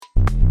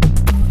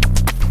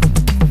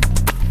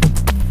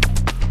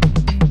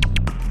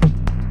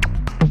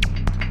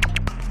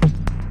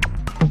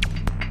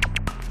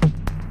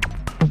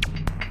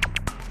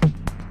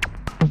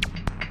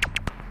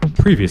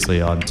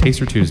Previously on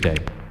Taster Tuesday.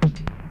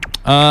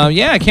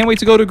 I can't wait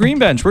to go to Green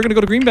Bench. We're going to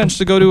go to Green Bench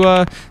to go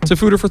to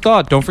Food for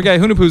Thought. Don't forget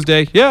Hoonapoo's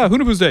Day. Yeah,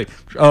 Hoonapoo's Day.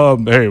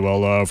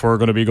 If we're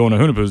going to be going to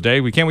Hoonapoo's Day,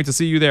 we can't wait to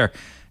see you there.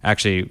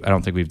 Actually, I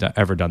don't think we've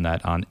ever done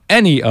that on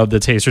any of the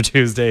Taster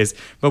Tuesdays,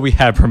 but we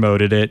have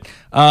promoted it.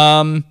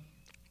 My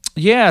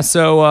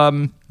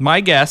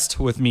guest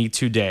with me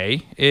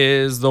today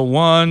is the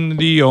one,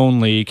 the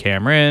only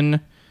Cameron.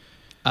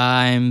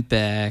 I'm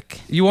back.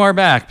 You are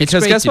back.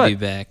 Because it's great guess to what? be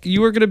back. You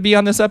were going to be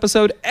on this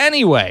episode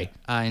anyway.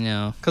 I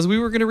know. Because we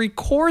were going to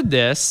record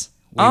this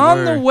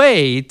the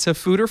way to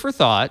Food for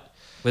Thought.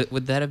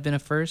 Would that have been a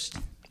first?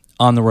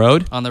 On the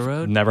road? On the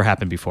road? Never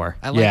happened before.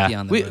 I like the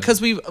on the road. Because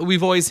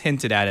we've always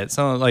hinted at it.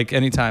 So like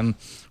anytime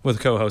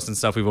with co-hosts and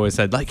stuff, we've always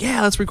said like,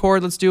 yeah, let's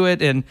record, let's do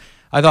it. And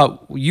I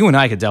thought you and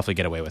I could definitely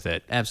get away with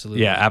it.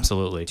 Absolutely. Yeah,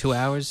 absolutely. 2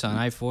 hours on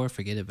I-4,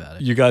 forget about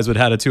it. You guys would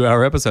have had a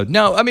 2-hour episode.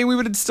 No, I mean, we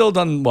would have still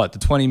done, the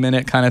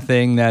 20-minute kind of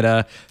thing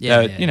that,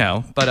 you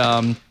know.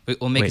 But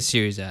we'll make a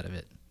series out of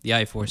it. The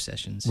I-4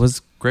 sessions.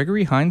 Was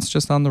Gregory Hines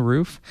just on the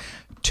roof?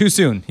 Too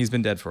soon. He's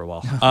been dead for a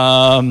while.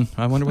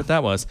 I wonder what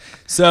that was.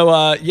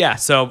 So,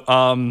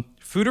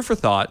 Food for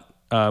Thought.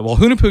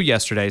 Hoonapoo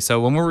yesterday.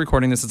 So when we're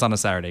recording this, it's on a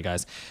Saturday,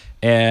 guys.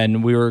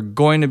 And we were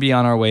going to be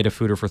on our way to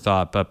Food for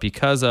Thought, but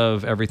because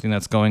of everything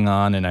that's going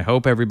on, and I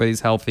hope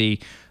everybody's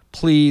healthy,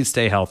 please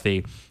stay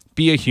healthy.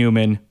 Be a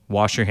human.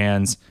 Wash your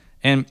hands.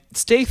 And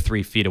stay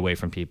 3 feet away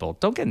from people.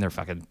 Don't get in their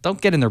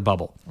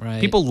bubble.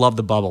 Right. People love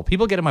the bubble.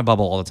 People get in my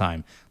bubble all the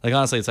time. Like,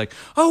 honestly, it's like,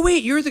 oh,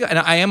 wait, you're the guy. And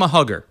I am a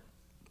hugger.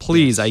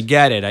 Please, yes. I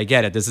get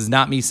it. This is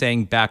not me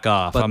saying back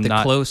off. But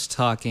close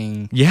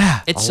talking,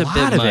 it's a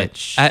bit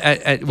much.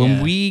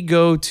 When we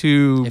go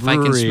to if breweries,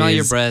 I can smell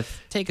your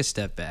breath, take a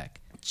step back.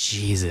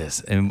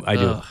 Jesus, and I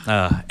do.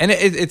 And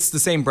it's the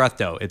same breath,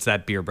 though. It's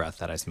that beer breath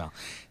that I smell.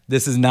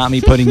 This is not me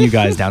putting you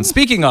guys down.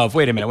 Speaking of,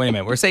 wait a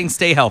minute. We're saying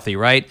stay healthy,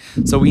 right?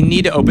 So we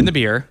need to open the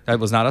beer. That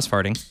was not us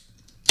farting,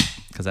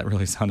 because that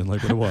really sounded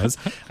like what it was.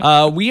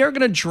 We are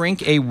going to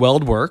drink a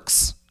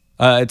WeldWerks.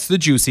 It's the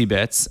Juicy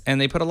Bits,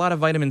 and they put a lot of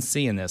vitamin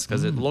C in this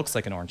because it looks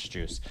like an orange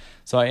juice.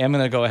 So I am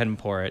going to go ahead and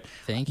pour it.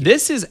 Thank you.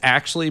 This is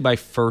actually my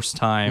first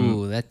time.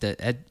 Ooh,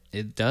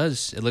 it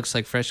does. It looks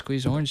like fresh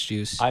squeezed orange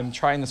juice. I'm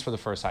trying this for the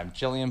first time.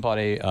 Jillian bought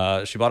a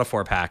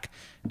 4-pack,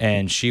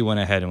 and she went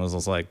ahead and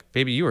was like,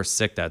 "Baby, you were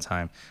sick that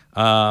time."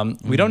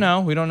 We don't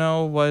know. We don't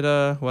know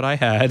what I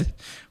had,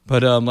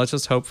 but let's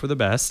just hope for the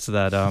best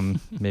that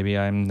maybe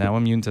I'm now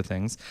immune to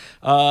things.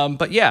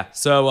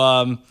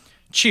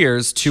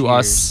 Cheers to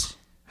us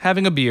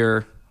having a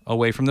beer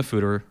away from the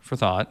Food for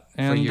Thought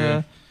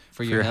and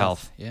for your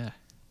health. Yeah,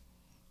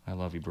 I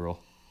love you, Brule.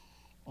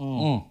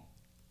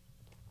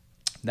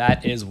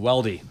 That is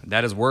weldy.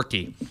 That is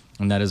worky,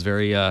 and that is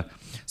very.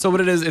 So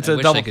what it is? It's I a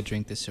wish double. I could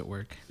drink this at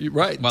work.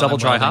 Right, While double I'm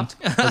dry welding.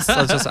 hopped. Let's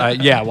just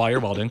while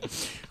you're welding.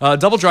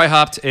 Double dry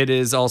hopped. It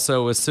is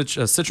also a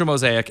Citra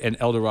Mosaic and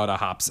Eldorado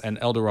hops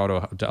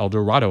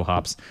Eldorado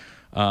hops.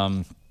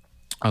 I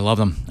love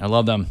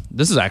them.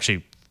 This is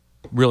actually.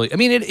 Really, I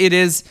mean,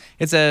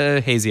 it's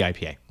a hazy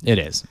IPA. It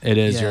is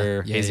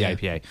your hazy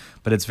IPA,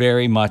 but it's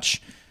very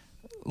much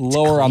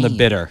lower on the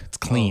bitter. It's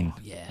clean. Oh,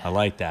 yeah. I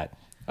like that.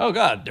 Oh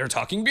God, they're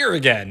talking beer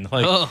again.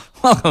 Like,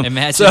 welcome.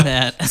 Imagine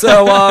that.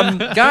 So,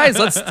 guys,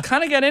 let's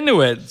kind of get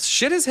into it.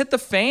 Shit has hit the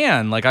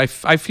fan. Like, I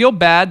feel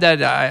bad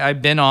that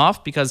I've been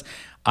off because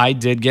I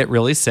did get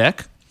really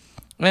sick,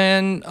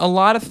 and a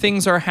lot of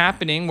things are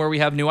happening where we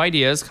have new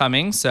ideas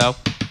coming. So,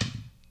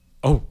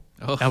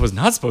 I was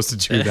not supposed to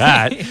do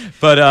that,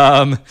 but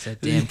It's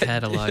that damn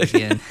catalog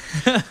again.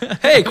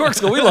 Hey,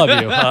 Corksville, we love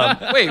you.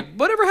 Wait,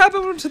 whatever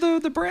happened to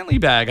the Brantley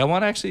bag? I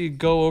want to actually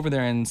go over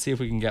there and see if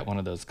we can get one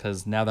of those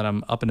because now that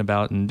I'm up and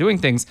about and doing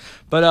things,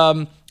 but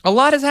a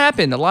lot has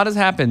happened,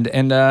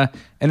 and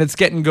it's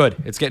getting good.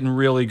 It's getting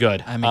really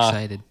good. I'm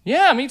excited.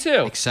 Yeah, me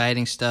too.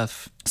 Exciting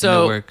stuff in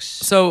the works.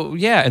 So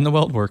yeah, in the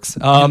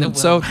WeldWerks.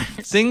 So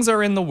things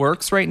are in the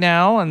works right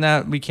now, and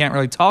that we can't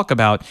really talk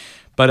about,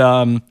 but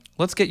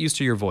let's get used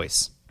to your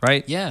voice,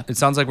 right? Yeah. It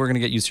sounds like we're going to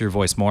get used to your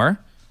voice more.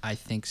 I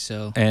think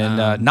so.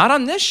 And not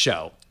on this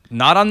show.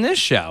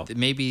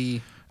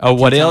 Maybe. Oh,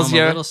 What Ails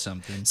You? A little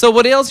something. So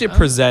What Ails You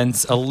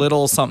presents a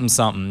little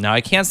something. Now, I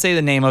can't say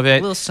the name of it.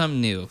 A little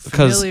something new.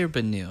 Familiar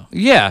but new.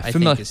 Yeah. I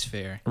think is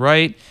fair.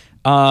 Right?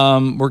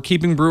 We're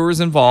keeping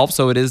brewers involved,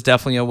 so it is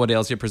definitely a What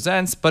Ails You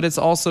presents, but it's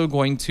also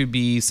going to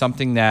be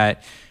something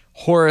that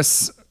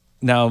Horace...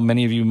 Now,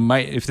 many of you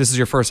might, if this is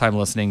your first time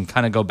listening,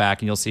 kind of go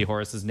back and you'll see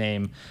Horace's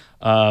name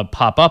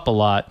pop up a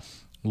lot.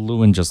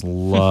 Lewin just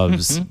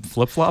loves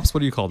flip-flops. What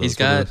do you call those? He's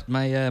got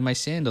my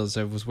sandals.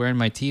 I was wearing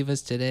my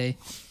Tevas today,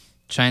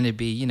 trying to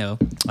be,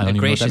 a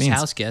gracious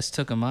house guest.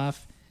 Took them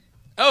off.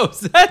 Oh, is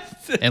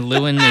that? And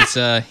Lewin is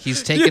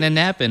he's taking a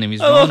nap in him.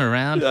 He's rolling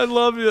around. I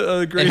love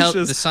you,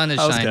 gracious. The sun is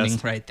shining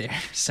right there.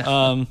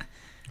 So.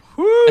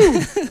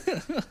 Woo!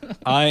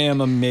 I am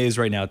amazed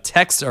right now.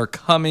 Texts are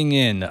coming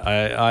in.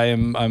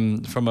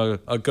 I'm from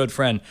a good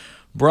friend.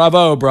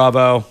 Bravo.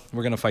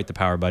 We're going to fight the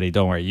power, buddy.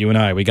 Don't worry. You and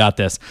I, we got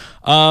this.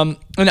 And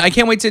I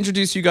can't wait to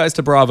introduce you guys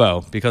to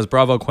Bravo, because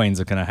Bravo Queens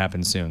are going to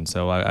happen soon.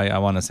 So I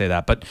want to say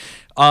that. But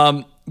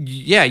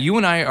yeah, you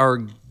and I are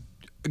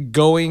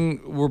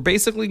we're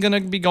basically going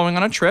to be going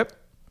on a trip.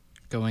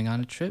 Going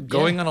on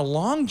a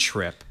long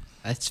trip.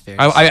 That's fair.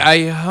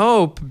 I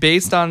hope,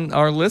 based on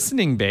our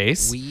listening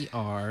base,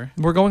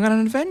 we're going on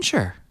an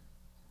adventure.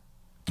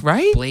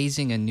 Right?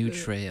 Blazing a new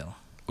trail.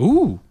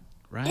 Ooh.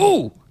 Right?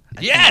 Ooh.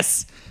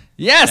 Yes.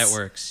 Yes. That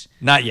works.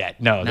 Not yet.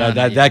 No,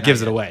 that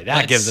gives it away.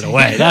 That gives it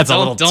away. That's a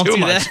little too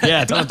much.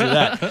 Yeah, don't do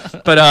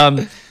that.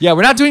 But yeah,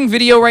 we're not doing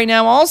video right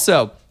now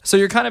also. So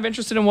you're kind of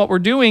interested in what we're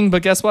doing,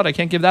 but guess what? I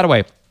can't give that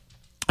away.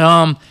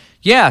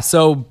 Yeah,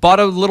 so bought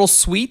a little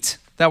suite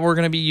that we're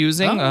going to be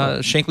using.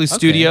 Shankly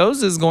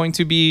Studios is going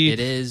to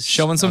be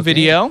showing some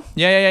video.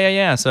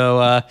 Yeah.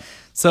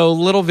 So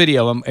little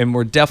video, and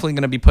we're definitely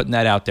going to be putting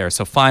that out there.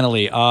 So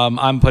finally,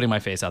 I'm putting my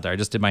face out there. I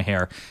just did my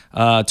hair.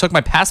 Took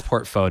my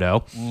passport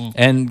photo,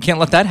 and can't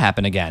let that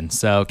happen again.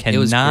 So it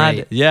was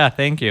great. Yeah,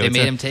 thank you. They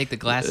made him take the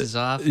glasses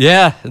off.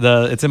 Yeah,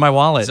 it's in my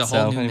wallet. He's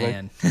a whole new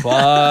man.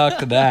 Fuck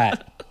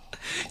that.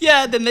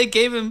 Yeah, then they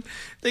gave him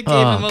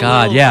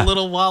a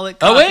little wallet.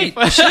 Oh wait,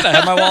 shit! I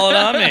have my wallet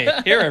on me.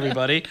 Here,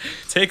 everybody,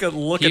 take a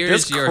look at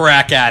this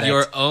crack at it.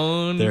 Your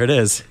own. There it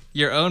is.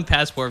 Your own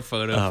passport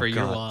photo for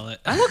your wallet.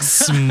 I look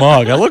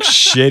smug. I look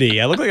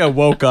shitty. I look like I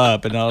woke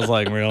up and I was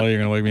like, really? You're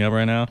going to wake me up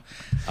right now?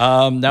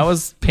 That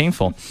was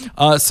painful.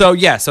 So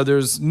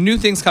there's new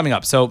things coming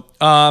up. So,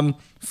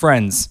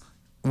 friends,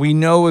 we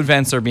know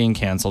events are being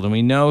canceled, and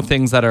we know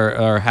things that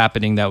are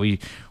happening that we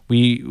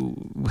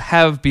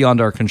have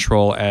beyond our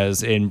control,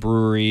 as in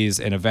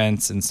breweries and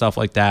events and stuff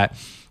like that.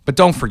 But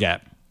don't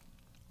forget,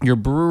 your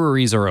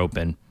breweries are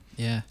open.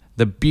 Yeah.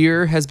 The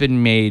beer has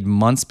been made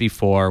months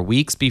before,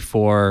 weeks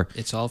before.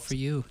 It's all for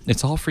you.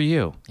 It's all for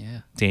you. Yeah.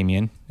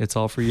 Damien, it's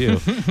all for you.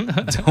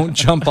 Don't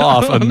jump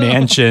off a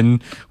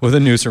mansion with a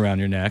noose around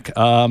your neck.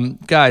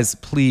 Guys,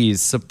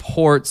 please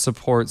support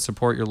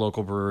your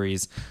local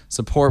breweries.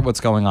 Support what's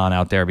going on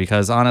out there,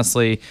 because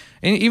honestly,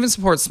 and even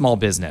support small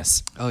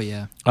business. Oh,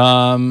 yeah.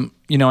 I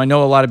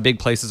know a lot of big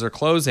places are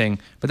closing,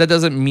 but that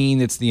doesn't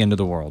mean it's the end of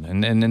the world.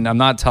 And I'm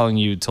not telling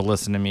you to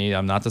listen to me.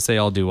 I'm not to say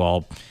I'll do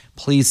all.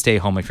 Please stay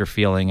home if you're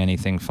feeling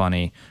anything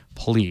funny.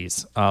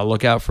 Please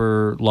look out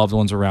for loved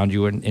ones around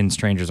you and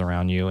strangers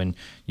around you, and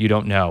you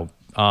don't know.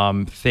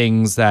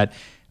 Things that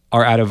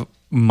are out of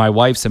my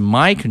wife's and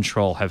my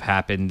control have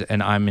happened,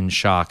 and I'm in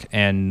shock.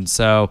 And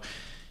so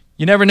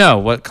you never know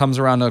what comes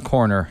around the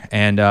corner.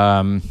 And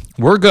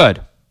we're good.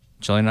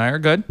 Jillian and I are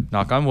good.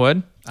 Knock on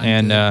wood.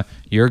 I'm good.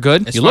 You're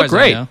good. As you far look as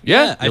great. I know.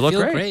 Yeah, I you look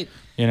feel great.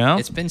 You know,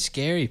 it's been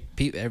scary.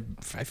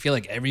 I feel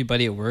like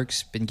everybody at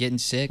work's been getting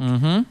sick.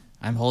 Mm-hmm.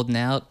 I'm holding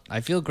out.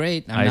 I feel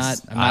great.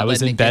 I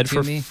was in bed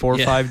for 4 or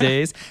 5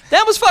 days.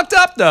 That was fucked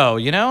up, though.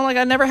 Like,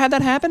 I never had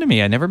that happen to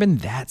me. I never been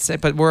that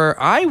sick. But where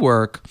I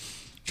work,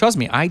 trust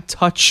me, I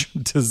touch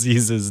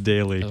diseases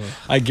daily. Ugh.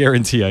 I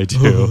guarantee I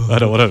do. I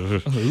don't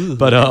want to.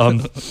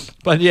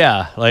 But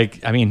yeah,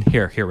 like, I mean,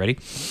 here, ready?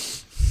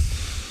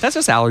 That's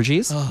just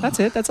allergies. That's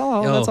it. That's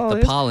all. That's all.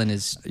 The pollen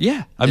is.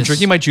 Yeah, I'm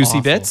drinking my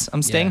juicy bits.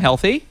 I'm staying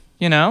healthy.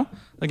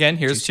 Again,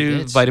 here's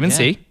to vitamin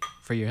C.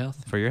 For your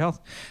health. For your health.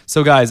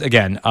 So, guys,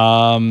 again,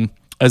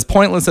 as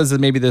pointless as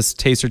maybe this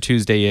Taster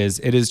Tuesday is,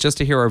 it is just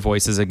to hear our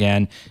voices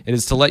again. It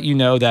is to let you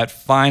know that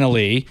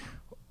finally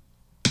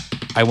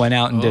I went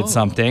out and did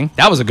something.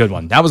 That was a good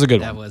one.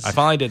 I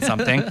finally did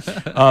something.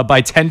 By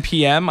 10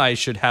 p.m., I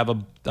should have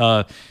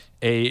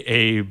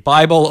a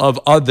Bible of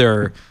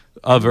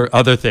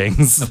other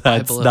things.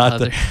 That's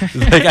not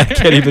like I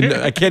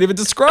can't even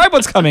describe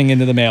what's coming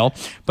into the mail.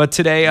 But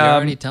today, you're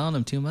already telling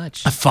them too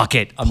much. Fuck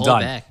it, I'm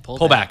done.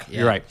 Pull back. Yeah.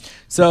 You're right.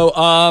 So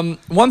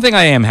one thing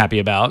I am happy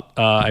about,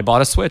 I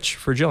bought a Switch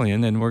for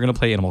Jillian, and we're gonna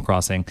play Animal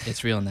Crossing.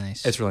 It's real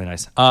nice. It's really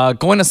nice.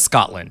 Going to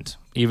Scotland,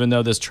 even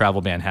though this travel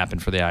ban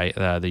happened for the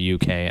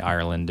UK,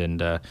 Ireland,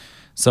 and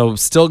so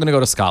still gonna go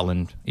to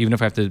Scotland, even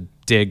if I have to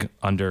dig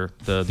under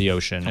the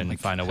ocean and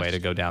find a way to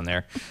go down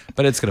there.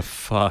 But it's gonna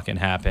fucking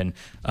happen.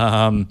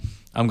 I'm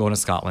going to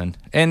Scotland,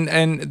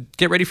 and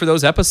get ready for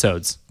those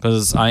episodes,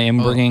 because I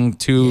am bringing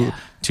two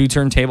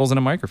turntables and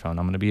a microphone.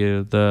 I'm gonna be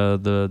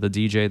the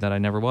DJ that I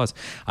never was.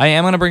 I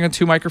am gonna bring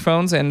 2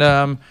 microphones, and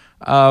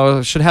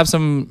should have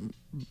some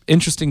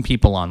interesting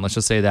people on. Let's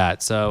just say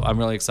that. So I'm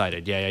really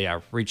excited. Yeah.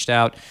 Reached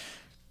out.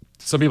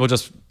 Some people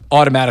just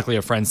automatically,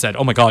 a friend said,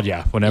 "Oh my God,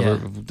 yeah!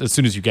 As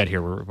soon as you get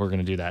here, we're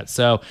gonna do that."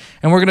 So,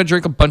 and we're gonna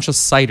drink a bunch of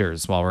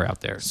ciders while we're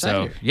out there.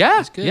 Cider. So yeah,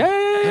 that's good.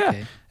 Yeah.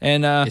 Okay.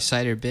 And is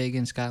cider big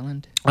in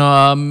Scotland?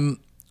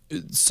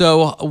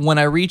 So when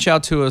I reach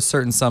out to a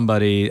certain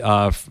somebody,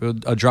 a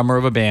drummer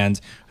of a band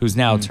who's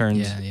now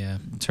turned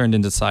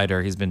into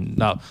cider. He's been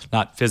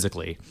not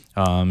physically.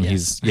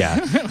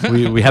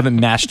 We haven't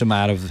mashed him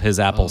out of his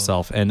apple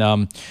self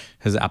and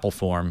his apple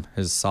form,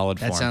 his solid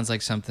form. That sounds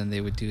like something they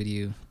would do to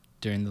you.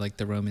 during like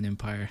the Roman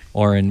Empire.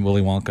 Or in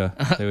Willy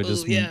Wonka. They would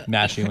just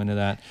mash you into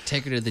that.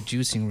 Take her to the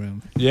juicing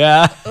room.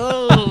 Yeah.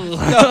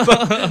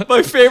 Oh.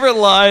 My favorite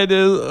line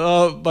is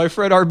my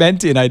friend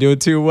Armenti, and I do it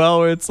too well,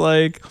 where it's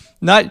like,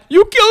 not,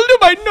 you killed him,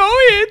 I know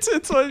it.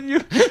 It's like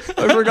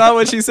I forgot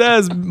what she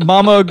says.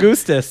 Mama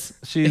Augustus.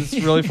 She's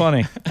really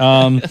funny.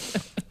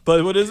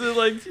 But what is it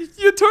like?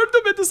 You turned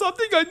them into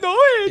something, I know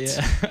it.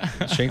 Yeah.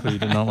 Shankly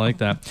did not like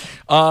that.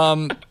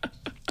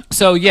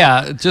 So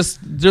yeah, just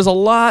there's a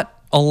lot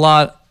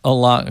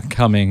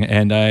coming,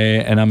 and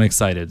I'm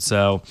excited.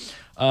 So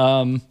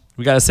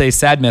we gotta say,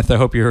 Sad Myth, I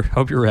hope you're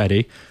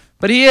ready.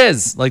 But he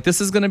is. Like, this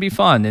is gonna be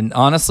fun. And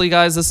honestly,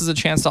 guys, this is a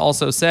chance to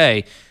also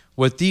say,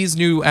 with these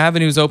new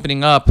avenues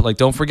opening up, like,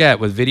 don't forget,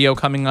 with video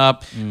coming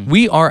up,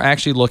 we are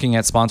actually looking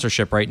at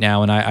sponsorship right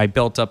now. And I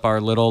built up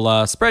our little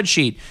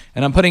spreadsheet,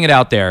 and I'm putting it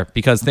out there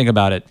because think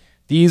about it.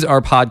 These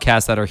are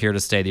podcasts that are here to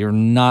stay. They are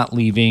not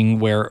leaving.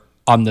 We're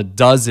on the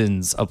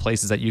dozens of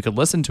places that you could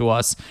listen to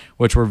us,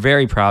 which we're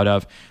very proud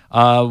of.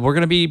 We're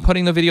going to be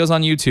putting the videos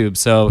on YouTube.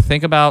 So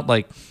think about,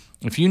 like,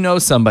 if you know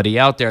somebody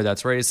out there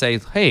that's ready to say,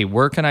 hey,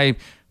 where can I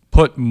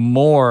put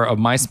more of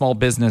my small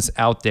business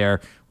out there?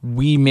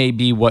 We may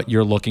be what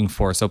you're looking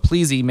for. So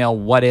please email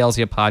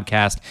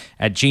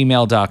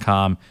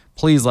whatailsyapodcast@gmail.com.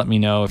 Please let me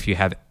know if you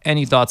have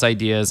any thoughts,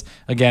 ideas.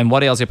 Again,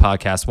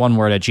 whatailsyapodcast, one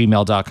word,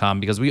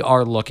 @gmail.com, because we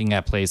are looking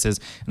at places.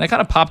 And I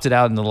kind of popped it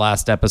out in the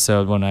last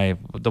episode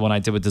the one I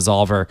did with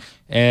Dissolver,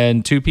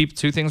 and two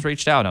things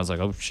reached out. And I was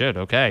like, oh shit,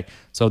 okay.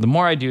 So the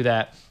more I do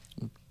that,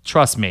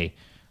 trust me,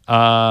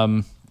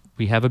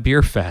 we have a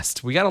beer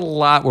fest. We got a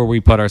lot where we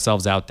put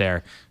ourselves out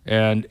there,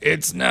 and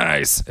it's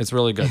nice. It's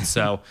really good.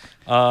 So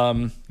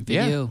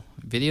video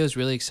is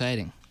really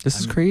exciting. This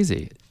is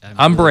crazy.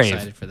 I'm really brave.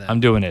 Excited for that. I'm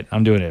doing it.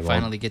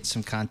 Finally get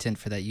some content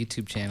for that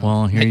YouTube channel.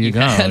 Well, here you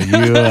go.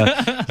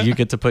 You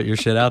get to put your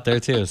shit out there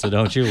too, so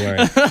don't you worry.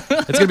 It's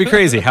going to be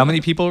crazy. How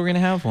many people are we going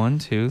to have? 1,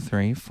 2,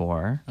 3,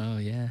 4. Oh,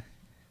 yeah.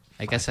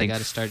 I guess I got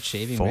to start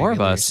shaving 4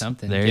 of us. Or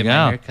something. There you go.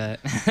 My haircut.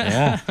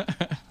 Yeah.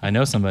 I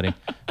know somebody.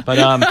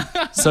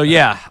 But so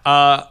yeah.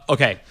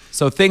 Okay.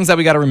 So things that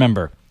we got to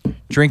remember.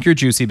 Drink your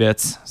juicy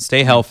bits.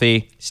 Stay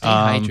healthy. Stay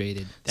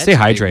hydrated. That's stay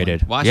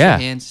hydrated. Wash your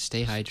hands.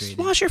 Stay hydrated. Just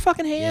wash your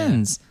fucking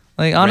hands. Yeah.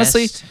 Like,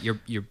 honestly, your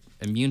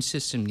immune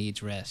system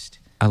needs rest.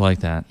 I like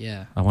that.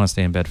 Yeah. I want to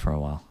stay in bed for a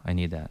while. I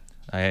need that.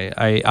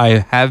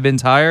 I have been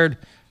tired.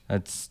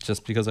 That's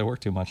just because I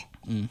work too much.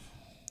 And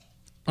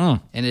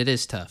it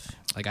is tough.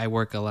 Like, I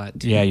work a lot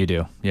too. Yeah, you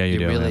do. Yeah, you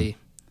do. Really.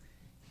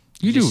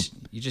 You do.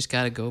 You just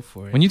got to go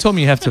for it. When you told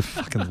me you have to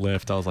fucking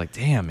lift, I was like,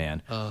 damn,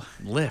 man.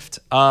 Lift.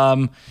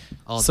 All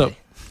day.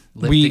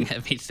 Lifting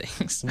heavy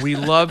things. We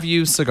love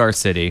you, Cigar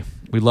City.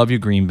 We love you,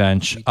 Green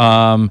Bench.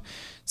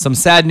 Some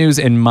sad news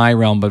in my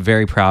realm, but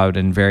very proud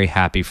and very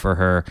happy for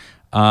her.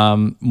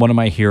 One of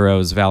my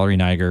heroes, Valerie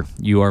Niger,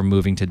 you are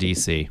moving to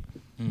DC.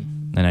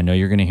 And I know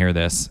you're going to hear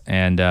this.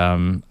 And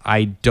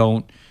I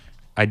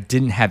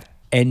didn't have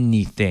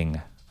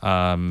anything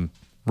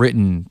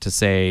written to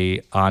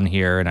say on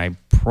here, and I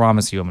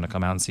promise you I'm going to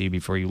come out and see you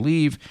before you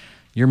leave.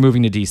 You're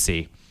moving to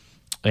DC.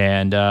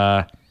 And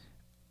I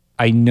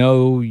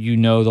know you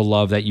know the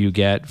love that you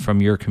get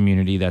from your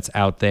community that's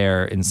out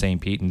there in St.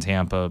 Pete and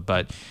Tampa,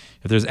 but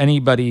if there's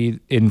anybody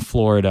in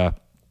Florida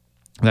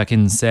that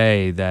can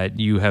say that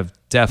you have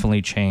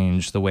definitely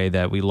changed the way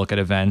that we look at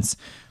events,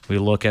 we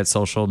look at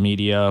social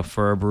media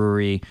for a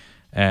brewery,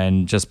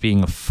 and just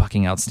being a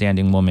fucking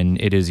outstanding woman,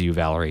 it is you,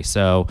 Valerie.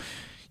 So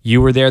you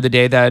were there the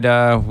day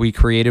that we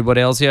created What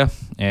Ails Ya,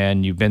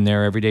 and you've been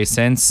there every day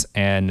since.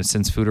 And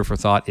since Food for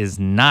Thought is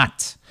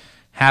not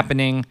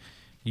happening,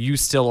 you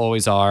still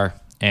always are.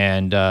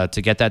 And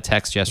to get that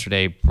text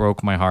yesterday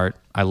broke my heart.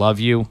 I love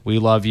you. We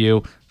love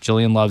you.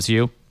 Jillian loves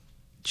you.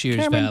 Cheers,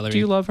 Cameron, Valerie. Do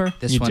you love her?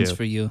 This one's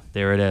for you.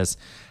 There it is.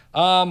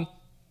 On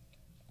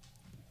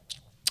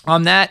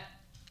that,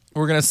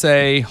 we're going to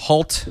say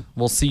halt.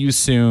 We'll see you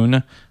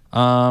soon.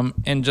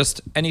 And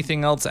just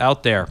anything else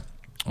out there.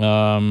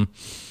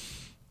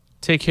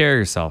 Take care of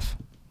yourself,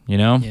 you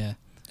know? Yeah.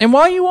 And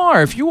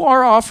if you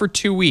are off for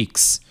 2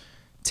 weeks,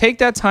 take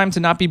that time to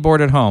not be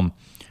bored at home.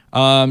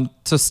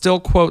 To still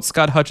quote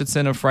Scott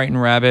Hutchinson of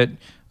Frightened Rabbit,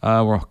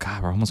 we're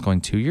almost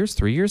going 2 years,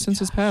 3 years since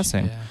his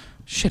passing. Yeah.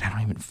 Shit,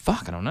 I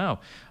don't know.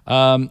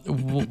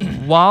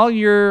 While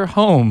you're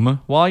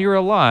home, while you're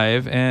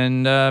alive,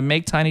 and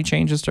make tiny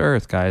changes to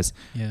Earth, guys.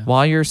 Yeah.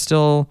 While you're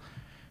still,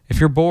 if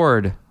you're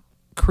bored,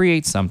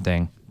 create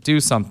something, do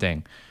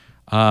something.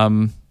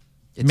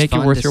 Make it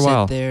worth your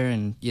while. Sit there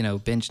and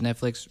binge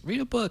Netflix.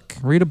 Read a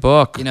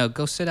book.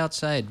 Go sit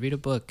outside. Read a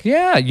book.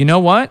 Yeah, you know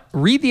what?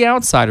 Read The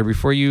Outsider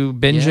before you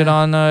binge it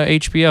on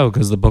HBO,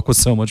 because the book was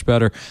so much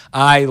better.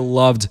 I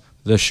loved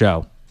the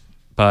show,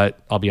 but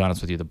I'll be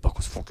honest with you, the book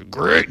was fucking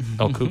great.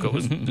 El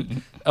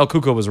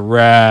Cuco was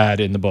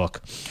rad in the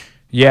book.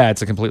 Yeah,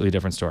 it's a completely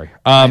different story.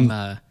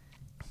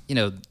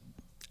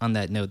 On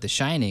that note, The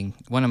Shining,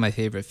 one of my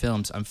favorite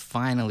films. I'm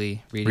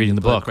finally reading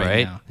the book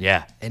right now.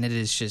 Yeah. And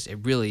it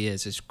really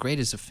is. As great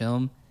as a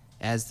film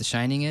as The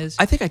Shining is.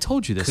 I think I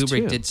told you this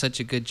Kubrick did such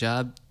a good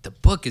job. The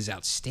book is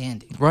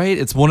outstanding. Right?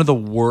 It's one of the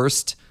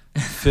worst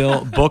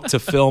book to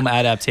film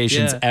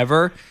adaptations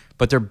ever,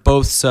 but they're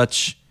both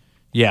such.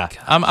 Yeah,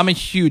 I'm a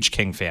huge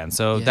King fan,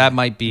 so that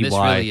might be why. This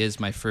really is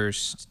my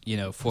first,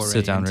 foray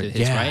into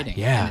his writing.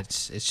 Yeah, and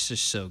it's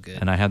just so good.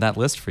 And I have that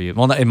list for you.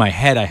 Well, in my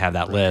head, I have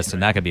that list,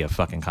 and that could be a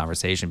fucking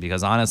conversation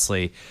because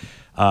honestly,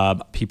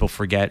 people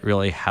forget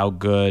really how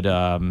good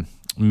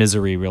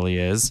Misery really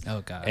is. Oh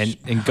gosh!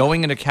 And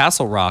going into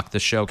Castle Rock, the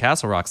show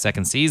Castle Rock,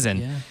 second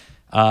season.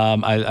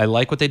 I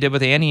like what they did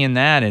with Annie in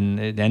that, and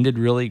it ended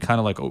really kind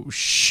of like, oh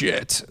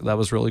shit, that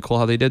was really cool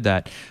how they did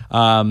that.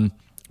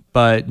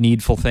 But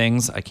Needful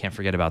Things, I can't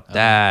forget about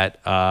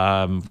that.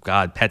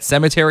 God, Pet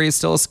Sematary is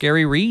still a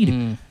scary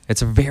read.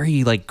 It's a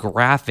very like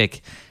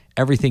graphic,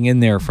 everything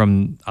in there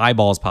from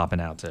eyeballs popping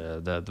out to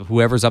the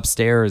whoever's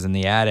upstairs in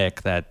the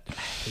attic. I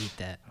hate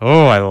that.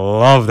 Oh, I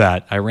love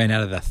that. I ran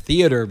out of the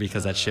theater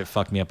because that shit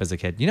fucked me up as a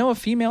kid. You know, a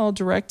female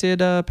directed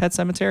Pet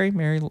Sematary,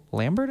 Mary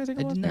Lambert, I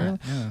think it was. I did not.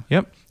 No.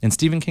 Yep, and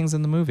Stephen King's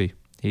in the movie.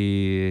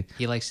 He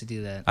likes to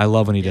do that. I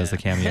love when he does the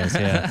cameos.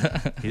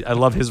 Yeah, I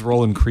love his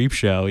role in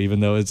Creepshow, even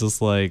though it's just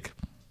like,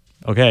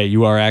 okay,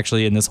 you are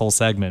actually in this whole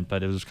segment,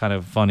 but it was kind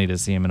of funny to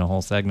see him in a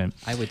whole segment.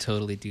 I would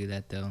totally do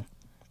that though,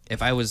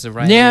 if I was the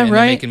writer. Yeah,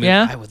 right.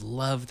 I would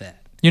love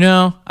that. You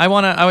know, I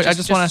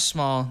just want a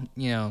small,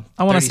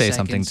 I want to say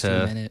something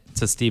to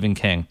Stephen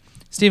King.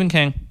 Stephen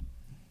King,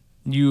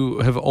 you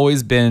have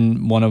always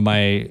been one of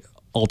my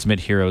ultimate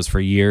heroes for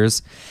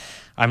years.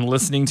 I'm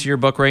listening to your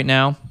book right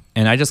now.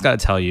 And I just got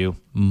to tell you,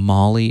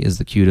 Molly is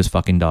the cutest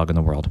fucking dog in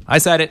the world. I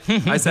said it.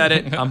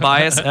 I'm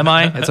biased. Am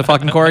I? It's a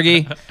fucking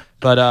corgi.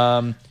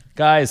 But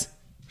guys,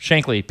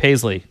 Shankly,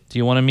 Paisley, do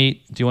you want to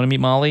meet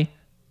Molly?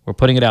 We're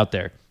putting it out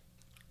there.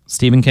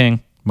 Stephen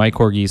King, my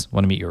corgis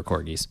want to meet your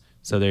corgis.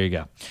 So there you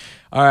go.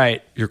 All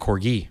right, your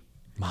corgi,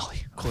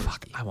 Molly. Oh,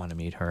 fuck, I want to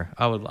meet her.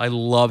 I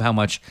love how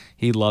much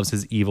he loves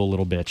his evil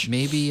little bitch.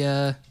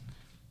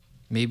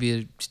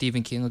 Maybe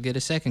Stephen King will get a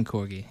second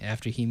corgi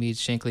after he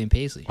meets Shankly and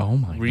Paisley. Oh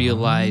my God.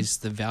 Realize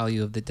the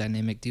value of the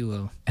dynamic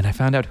duo. And I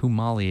found out who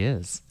Molly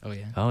is. Oh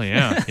yeah. Oh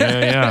yeah.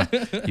 Yeah.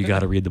 You got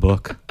to read the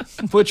book.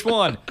 Which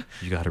one?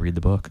 You got to read the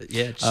book.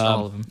 Yeah, just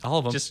all of them. All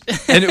of them.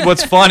 And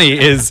what's funny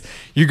is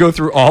you go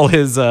through all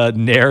his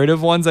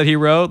narrative ones that he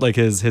wrote, like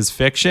his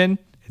fiction.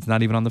 It's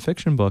not even on the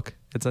fiction book.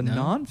 It's a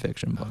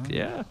nonfiction book.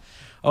 Yeah.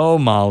 Oh,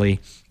 Molly.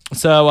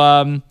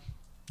 So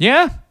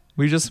yeah.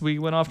 We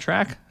went off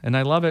track, and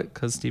I love it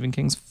because Stephen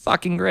King's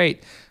fucking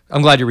great.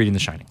 I'm glad you're reading The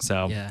Shining,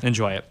 so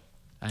enjoy it.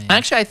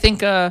 Actually, I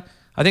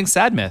think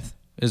Sad Myth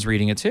is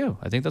reading it too.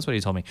 I think that's what he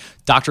told me.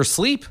 Dr.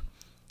 Sleep,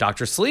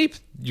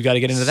 you got to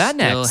get into that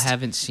next. Still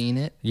haven't seen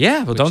it.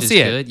 Yeah, but don't see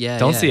it. Yeah,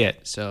 don't see it.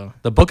 So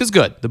the book is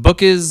good. The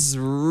book is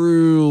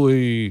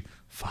really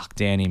fuck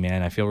Danny,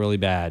 man. I feel really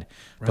bad,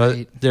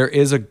 but there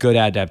is a good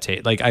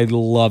adaptation. Like I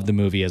love the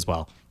movie as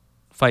well.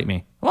 Fight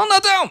me. Well, no,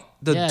 don't.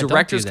 The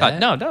director's cut.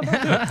 No, don't do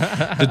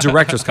it. The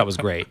director's cut was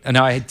great. And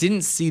now I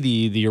didn't see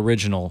the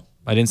original.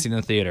 I didn't see it in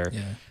the theater.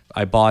 Yeah.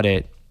 I bought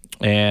it,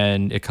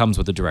 and it comes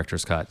with the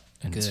director's cut.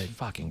 And it's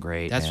fucking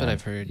great. That's what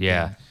I've heard.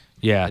 Yeah.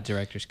 The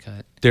director's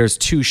cut. There's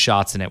 2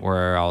 shots in it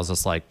where I was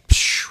just like,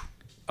 phew,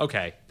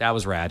 okay, that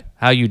was rad.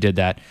 How you did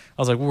that.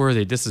 I was like, where were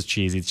they? This is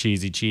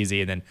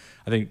cheesy. And then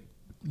I think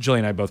Jillian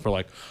and I both were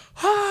like,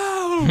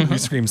 oh, we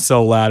screamed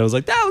so loud. I was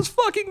like, that was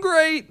fucking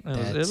great.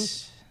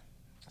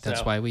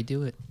 That's why we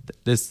do it.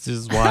 This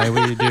is why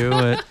we do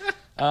it.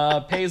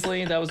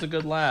 Paisley, that was a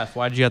good laugh.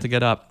 Why did you have to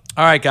get up?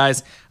 All right,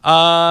 guys.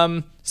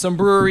 Some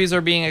breweries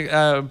are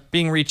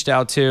being reached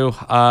out to.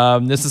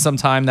 This is some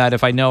time that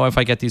if I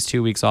get these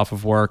 2 weeks off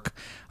of work,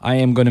 I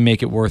am going to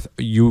make it worth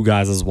you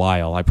guys'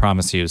 while. I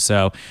promise you.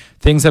 So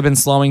things have been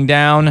slowing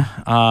down,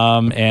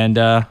 and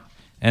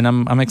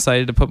I'm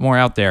excited to put more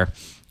out there.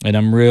 And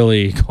I'm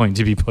really going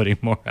to be putting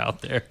more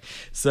out there.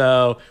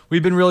 So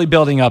we've been really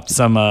building up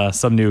some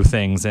new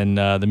things, and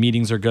the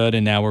meetings are good.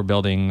 And now we're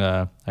building.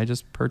 I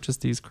just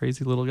purchased these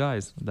crazy little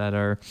guys that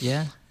are.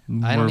 Yeah.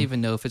 I don't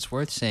even know if it's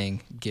worth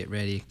saying get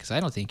ready because I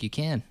don't think you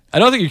can. I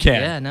don't think you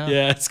can. Yeah, no.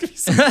 Yeah, it's gonna be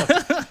so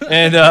fun.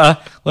 And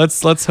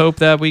let's hope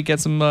that we get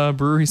some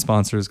brewery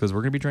sponsors because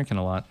we're gonna be drinking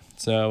a lot.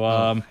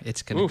 So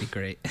it's gonna be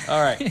great. All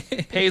right,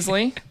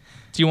 Paisley.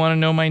 Do you want to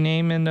know my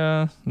name? And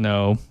no,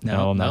 I'm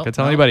not gonna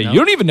tell anybody. No. You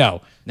don't even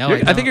know. No,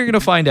 I think you're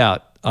gonna find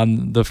out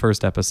on the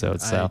first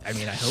episode. So I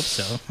mean, I hope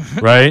so.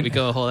 Right? We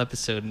go a whole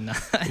episode and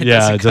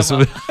just.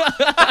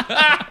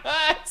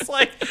 It's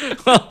like,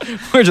 well,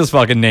 we're just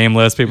fucking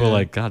nameless. People are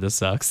like, God, this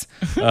sucks.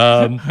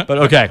 But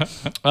okay.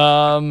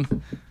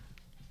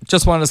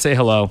 Just wanted to say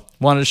hello.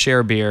 Wanted to share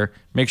a beer.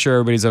 Make sure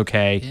everybody's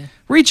okay. Yeah.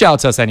 Reach out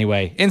to us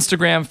anyway.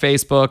 Instagram,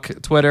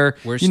 Facebook, Twitter.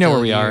 You know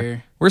where we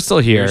are. We're still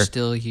here. We're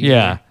still here.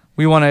 Yeah.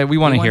 We want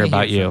to hear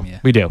about you.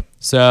 We do.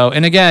 So,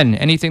 and again,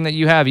 anything that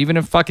you have, even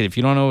if if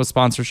you don't know a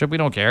sponsorship, we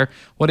don't care.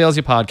 What Ails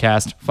You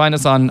Podcast. Find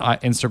us on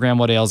Instagram,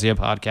 What Ails You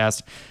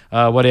Podcast.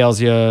 What Ails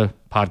You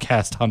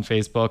Podcast on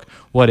Facebook.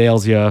 What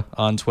Ails You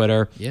on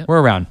Twitter. Yep. We're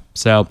around.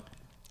 So,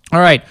 all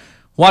right.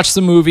 Watch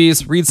some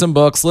movies, read some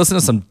books, listen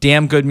to some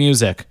damn good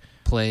music.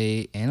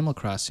 Play Animal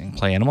Crossing.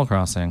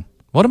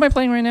 What am I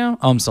playing right now?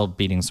 Oh, I'm still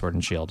beating Sword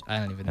and Shield. I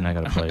don't even know. And I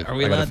gotta play. Are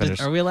we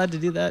allowed to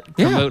do that?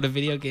 Yeah. Promote a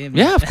video game?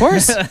 Yeah, of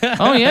course.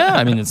 Oh yeah.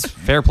 I mean, it's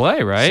fair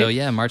play, right? So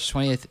yeah, March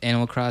 20th,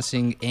 Animal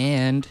Crossing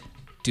and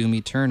Doom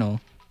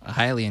Eternal, a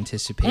highly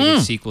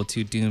anticipated sequel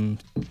to Doom,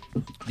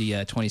 the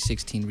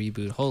 2016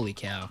 reboot. Holy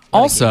cow!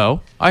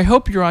 Also, I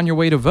hope you're on your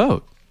way to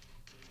vote.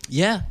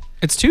 Yeah,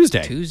 it's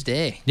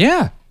Tuesday.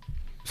 Yeah.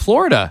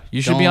 Florida,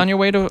 you should be on your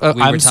way to.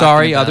 I'm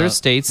sorry, other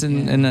states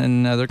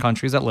and other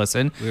countries that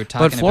listen. We were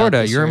talking but Florida,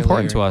 about this you're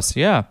important to earlier. us.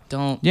 Yeah.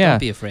 Don't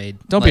be afraid.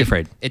 Don't be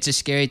afraid. It's a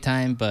scary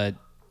time, but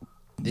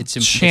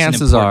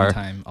chances it's an are,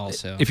 time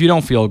also. If you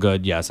don't feel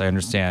good, yes, I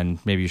understand.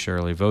 Maybe you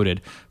should have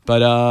voted,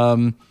 but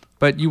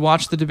you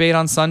watch the debate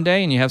on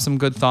Sunday and you have some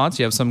good thoughts.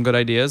 You have some good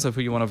ideas of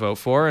who you want to vote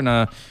for,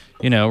 and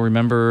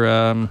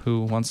remember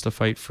who wants to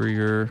fight for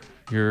your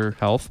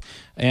health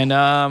and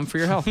for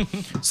your health.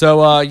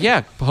 So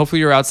hopefully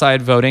you're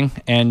outside voting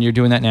and you're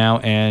doing that now.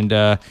 And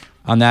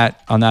on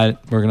that,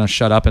 we're gonna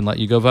shut up and let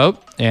you go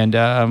vote. And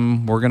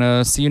we're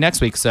gonna see you next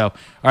week. So all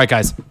right,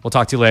 guys, we'll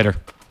talk to you later.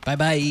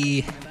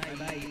 Bye.